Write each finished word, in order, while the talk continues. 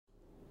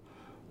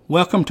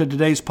Welcome to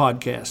today's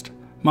podcast.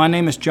 My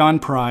name is John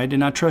Pride,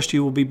 and I trust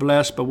you will be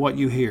blessed by what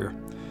you hear.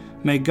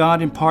 May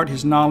God impart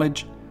His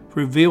knowledge,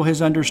 reveal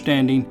His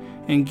understanding,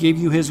 and give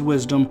you His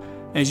wisdom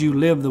as you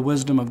live the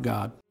wisdom of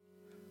God.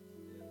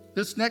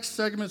 This next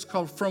segment is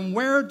called, From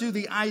Where Do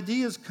the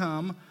Ideas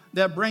Come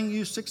That Bring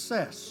You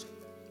Success?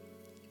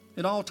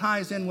 It all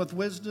ties in with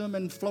wisdom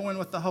and flowing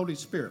with the Holy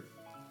Spirit.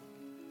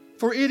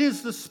 For it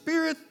is the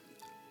Spirit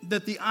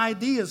that the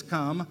ideas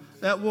come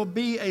that will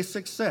be a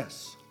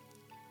success.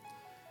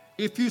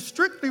 If you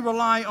strictly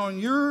rely on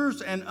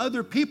yours and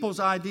other people's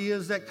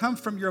ideas that come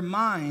from your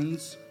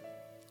minds,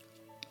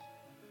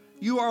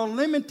 you are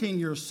limiting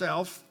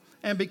yourself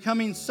and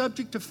becoming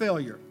subject to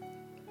failure.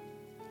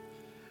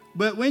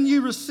 But when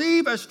you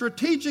receive a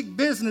strategic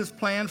business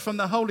plan from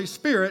the Holy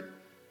Spirit,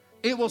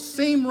 it will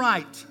seem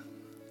right.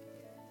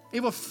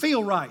 It will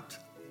feel right.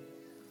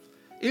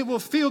 It will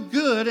feel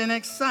good and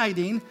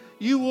exciting.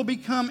 You will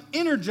become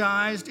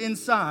energized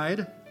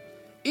inside,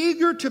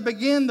 eager to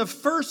begin the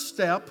first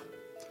step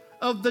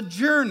of the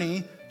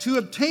journey to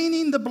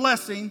obtaining the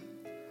blessing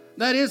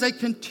that is a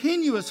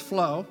continuous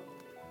flow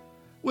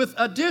with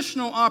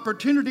additional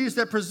opportunities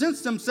that presents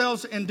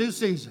themselves in due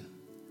season.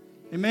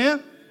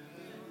 Amen?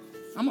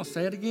 I'm going to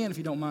say it again if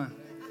you don't mind.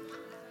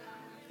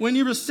 When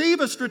you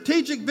receive a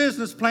strategic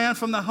business plan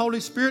from the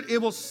Holy Spirit, it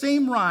will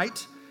seem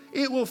right.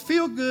 It will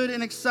feel good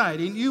and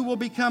exciting. You will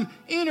become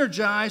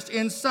energized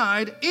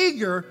inside,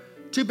 eager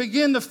to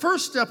begin the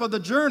first step of the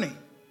journey,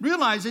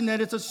 realizing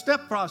that it's a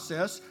step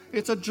process,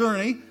 it's a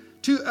journey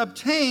to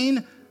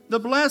obtain the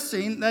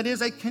blessing that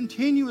is a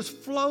continuous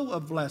flow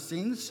of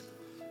blessings,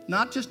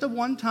 not just a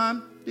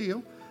one-time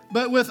deal,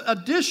 but with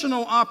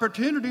additional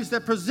opportunities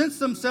that presents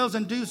themselves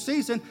in due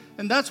season.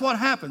 And that's what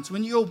happens.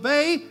 When you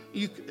obey,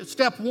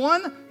 step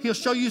one, He'll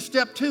show you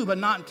step two, but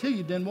not until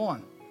you've done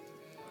one.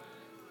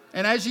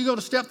 And as you go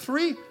to step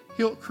three,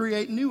 He'll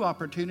create new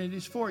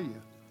opportunities for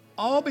you.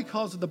 All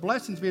because of the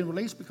blessings being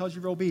released because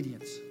of your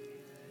obedience.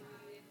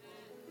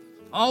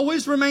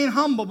 Always remain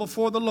humble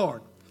before the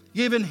Lord,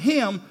 giving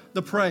Him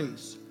the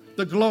praise,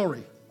 the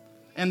glory,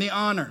 and the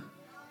honor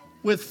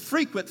with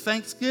frequent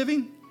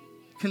thanksgiving,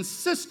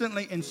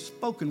 consistently in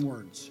spoken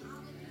words.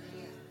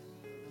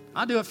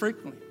 I do it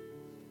frequently.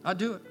 I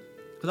do it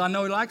because I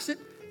know He likes it,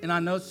 and I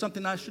know it's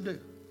something I should do.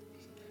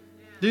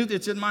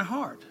 It's in my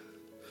heart.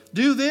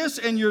 Do this,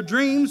 and your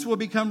dreams will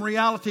become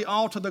reality,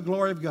 all to the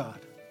glory of God.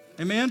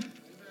 Amen?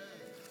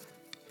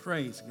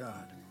 Praise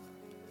God.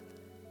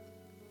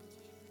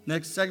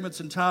 Next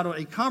segment's entitled,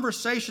 A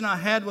Conversation I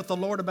Had with the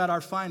Lord About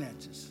Our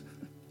Finances.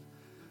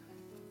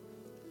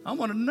 I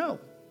want to know.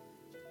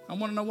 I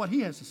want to know what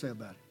He has to say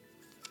about it.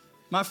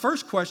 My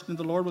first question to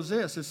the Lord was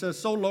this. It says,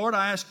 So Lord,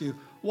 I ask you,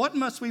 what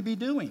must we be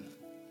doing?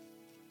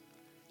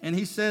 And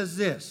He says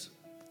this,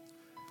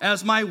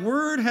 As my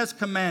word has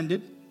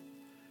commanded,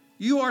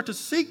 you are to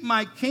seek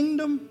my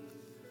kingdom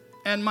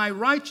and my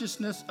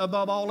righteousness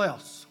above all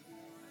else.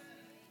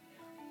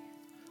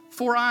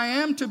 For I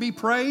am to be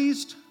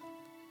praised,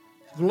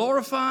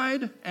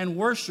 glorified, and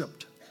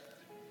worshiped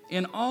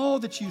in all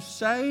that you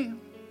say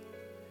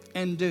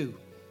and do.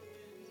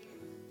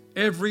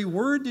 Every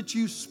word that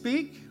you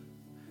speak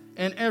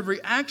and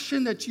every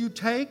action that you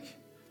take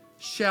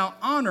shall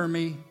honor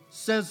me,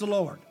 says the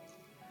Lord.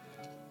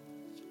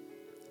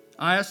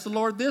 I asked the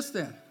Lord this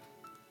then.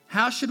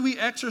 How should we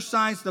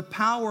exercise the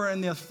power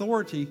and the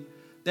authority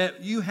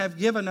that you have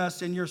given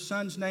us in your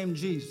Son's name,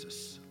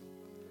 Jesus?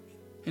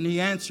 And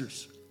He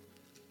answers,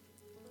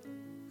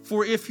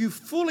 For if you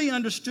fully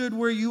understood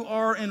where you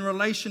are in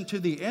relation to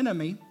the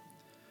enemy,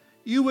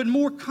 you would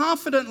more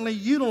confidently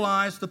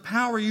utilize the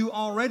power you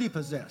already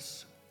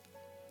possess.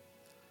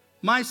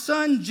 My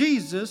Son,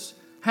 Jesus,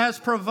 has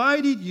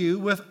provided you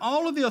with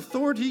all of the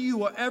authority you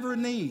will ever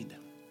need.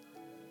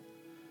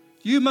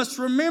 You must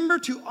remember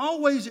to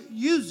always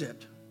use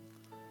it,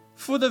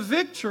 for the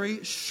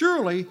victory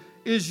surely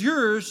is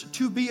yours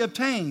to be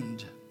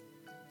obtained.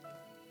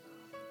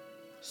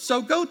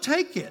 So go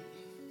take it.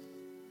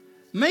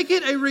 Make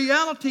it a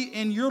reality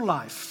in your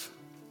life.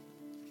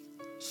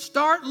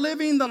 Start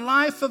living the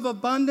life of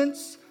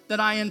abundance that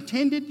I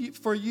intended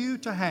for you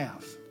to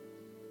have,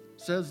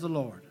 says the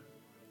Lord.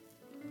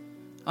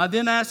 I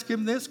then ask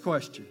Him this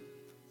question.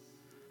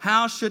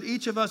 How should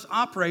each of us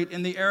operate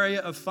in the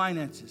area of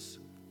finances?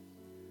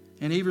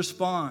 And He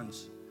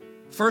responds,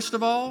 First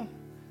of all,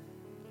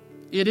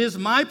 it is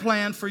my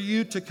plan for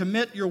you to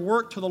commit your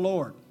work to the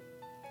Lord.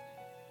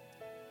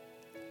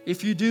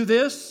 If you do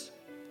this,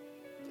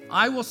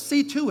 I will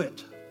see to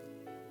it.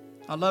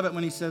 I love it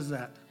when He says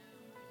that.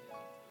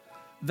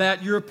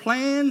 That your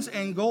plans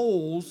and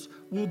goals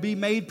will be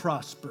made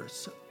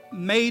prosperous.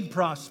 Made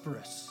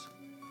prosperous.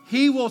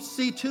 He will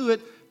see to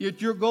it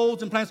that your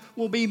goals and plans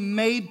will be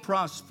made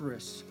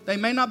prosperous. They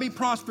may not be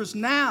prosperous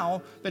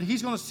now, but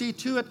He's going to see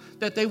to it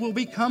that they will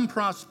become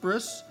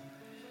prosperous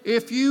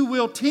if you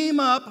will team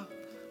up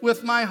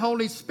with my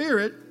Holy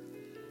Spirit,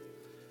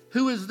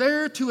 who is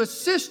there to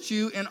assist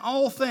you in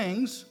all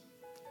things.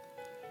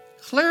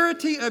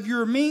 Clarity of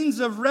your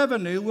means of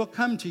revenue will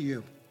come to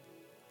you.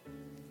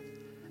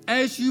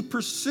 As you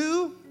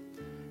pursue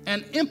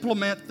and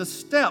implement the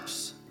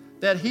steps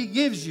that he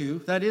gives you,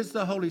 that is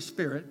the Holy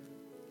Spirit,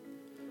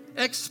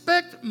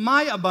 expect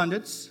my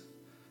abundance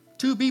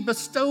to be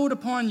bestowed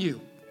upon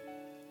you.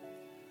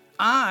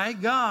 I,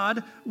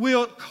 God,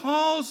 will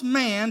cause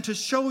man to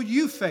show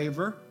you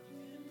favor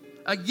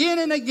again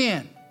and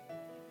again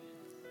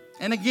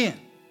and again.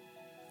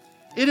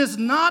 It is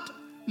not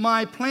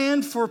my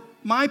plan for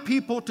my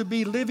people to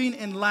be living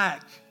in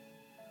lack.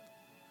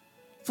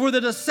 For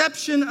the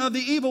deception of the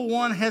evil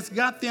one has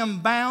got them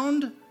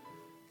bound,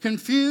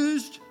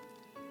 confused,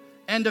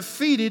 and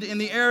defeated in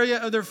the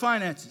area of their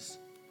finances.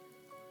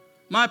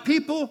 My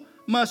people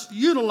must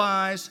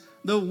utilize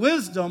the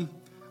wisdom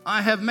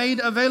I have made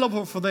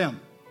available for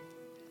them.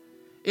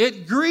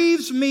 It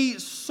grieves me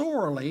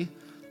sorely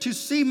to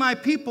see my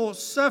people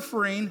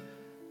suffering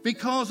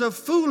because of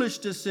foolish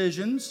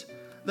decisions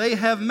they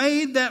have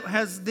made that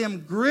has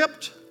them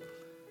gripped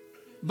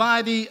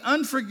by the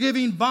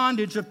unforgiving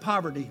bondage of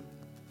poverty.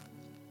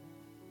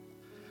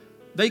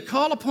 They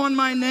call upon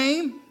my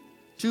name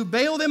to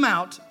bail them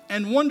out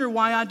and wonder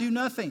why I do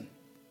nothing.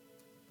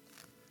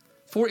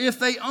 For if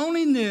they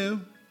only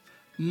knew,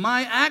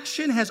 my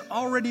action has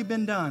already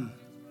been done.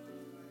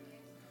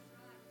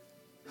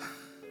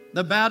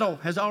 The battle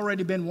has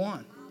already been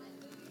won.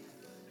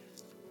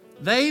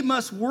 They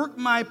must work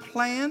my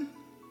plan,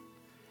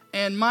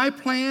 and my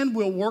plan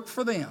will work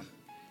for them.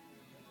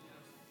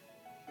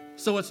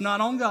 So it's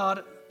not on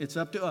God, it's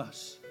up to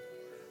us.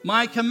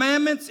 My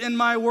commandments and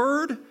my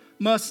word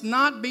must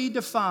not be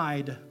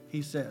defied,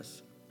 he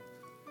says.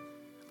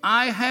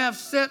 I have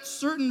set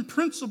certain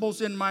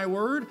principles in my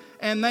word,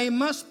 and they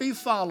must be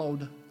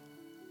followed.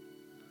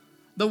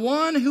 The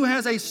one who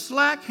has a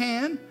slack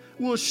hand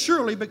will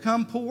surely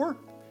become poor,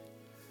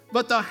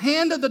 but the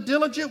hand of the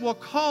diligent will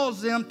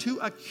cause them to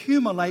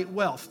accumulate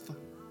wealth.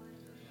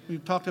 We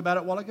talked about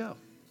it a while ago.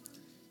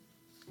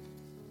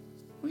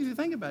 What do you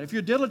think about it? If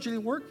you're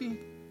diligently working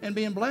and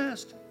being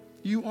blessed,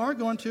 you are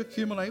going to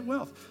accumulate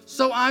wealth.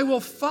 So I will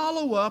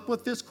follow up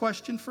with this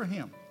question for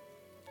him.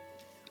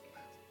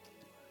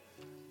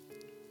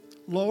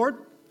 Lord,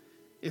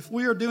 if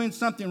we are doing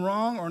something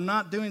wrong or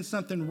not doing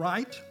something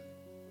right,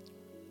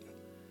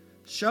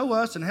 show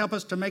us and help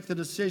us to make the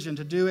decision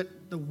to do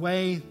it the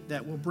way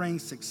that will bring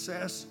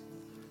success,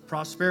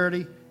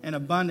 prosperity, and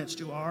abundance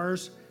to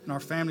ours and our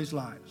families'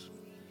 lives.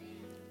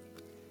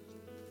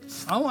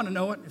 I want to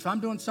know it. If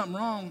I'm doing something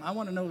wrong, I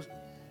want to know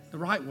the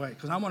right way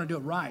because I want to do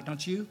it right,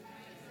 don't you?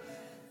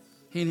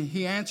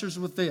 He answers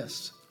with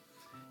this.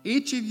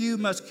 Each of you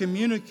must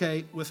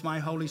communicate with my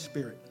Holy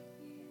Spirit,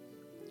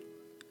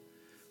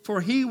 for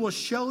he will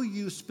show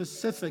you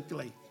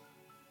specifically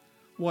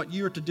what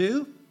you're to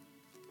do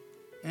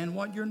and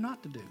what you're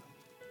not to do.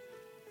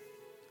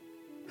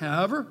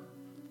 However,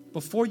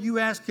 before you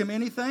ask him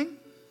anything,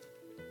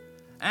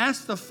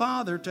 ask the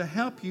Father to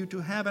help you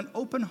to have an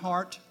open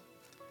heart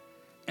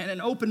and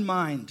an open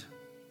mind.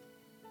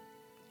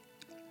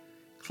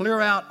 Clear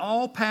out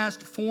all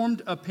past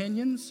formed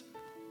opinions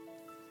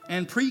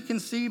and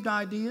preconceived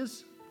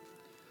ideas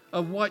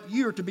of what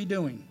you're to be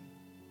doing.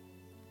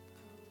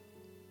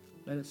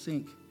 Let it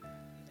sink.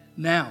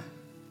 Now,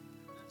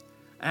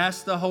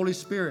 ask the Holy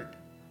Spirit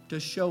to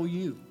show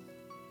you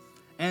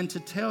and to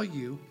tell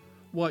you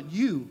what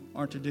you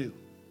are to do,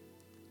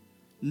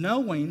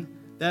 knowing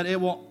that it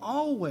will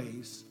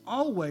always,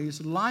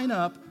 always line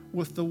up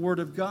with the Word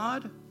of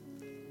God.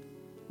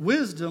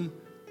 Wisdom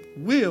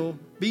will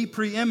be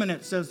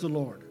preeminent, says the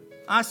Lord.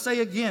 I say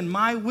again,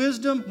 my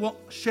wisdom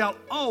shall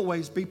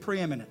always be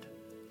preeminent,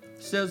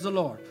 says the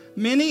Lord.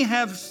 Many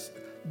have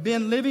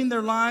been living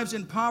their lives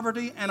in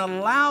poverty and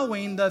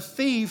allowing the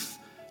thief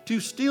to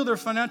steal their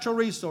financial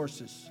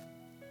resources.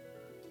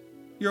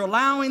 You're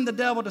allowing the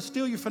devil to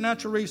steal your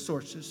financial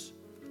resources.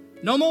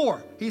 No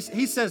more. He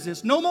says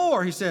this. No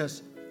more, he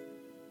says.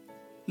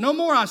 No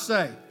more, I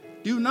say.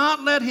 Do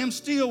not let him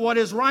steal what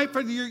is right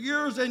for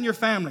yours and your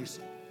families.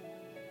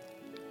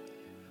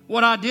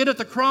 What I did at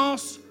the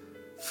cross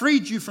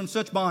freed you from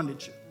such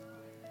bondage.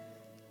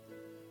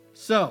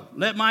 So,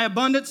 let my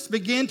abundance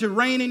begin to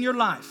reign in your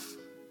life.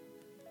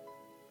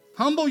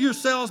 Humble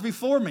yourselves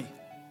before me,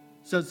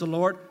 says the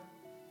Lord.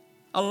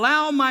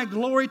 Allow my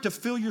glory to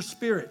fill your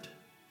spirit.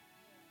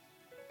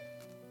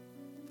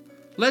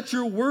 Let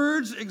your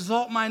words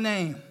exalt my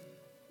name.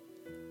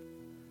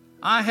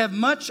 I have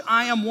much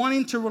I am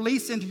wanting to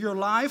release into your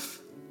life,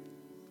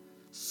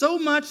 so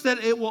much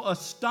that it will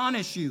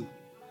astonish you.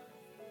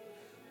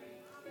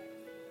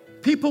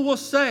 People will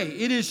say,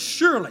 it is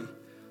surely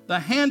the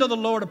hand of the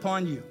Lord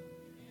upon you.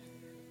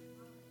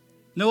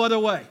 No other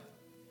way.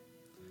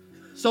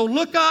 So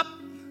look up,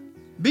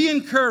 be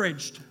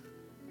encouraged,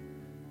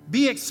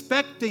 be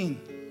expecting,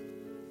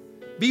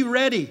 be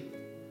ready,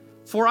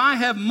 for I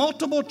have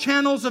multiple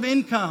channels of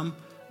income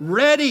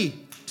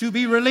ready to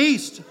be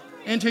released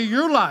into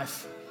your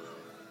life.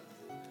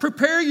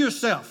 Prepare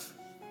yourself.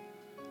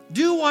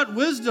 Do what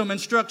wisdom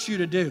instructs you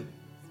to do.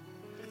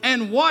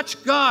 And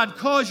watch God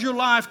cause your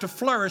life to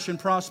flourish in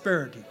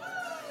prosperity.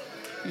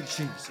 Thank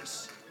you,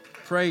 Jesus.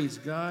 Praise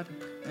God.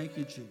 Thank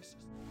you, Jesus.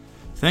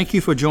 Thank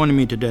you for joining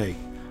me today.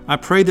 I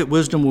pray that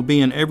wisdom will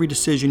be in every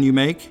decision you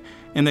make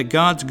and that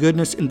God's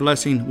goodness and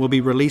blessing will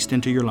be released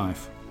into your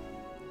life.